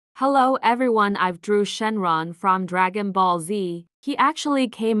Hello everyone, I've drew Shenron from Dragon Ball Z. He actually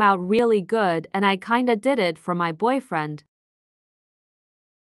came out really good and I kinda did it for my boyfriend.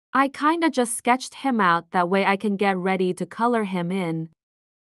 I kinda just sketched him out that way I can get ready to color him in.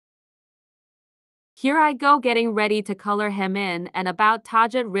 Here I go getting ready to color him in and about to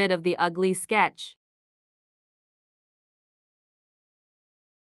get rid of the ugly sketch.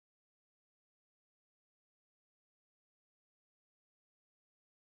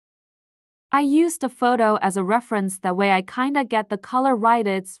 I used a photo as a reference that way I kinda get the color right.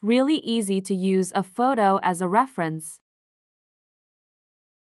 It's really easy to use a photo as a reference.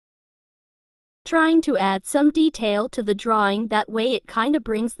 Trying to add some detail to the drawing, that way it kinda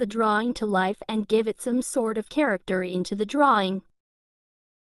brings the drawing to life and give it some sort of character into the drawing.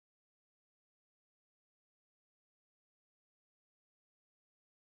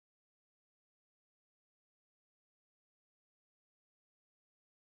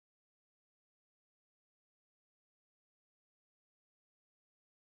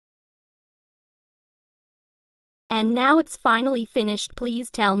 And now it's finally finished.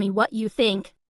 Please tell me what you think.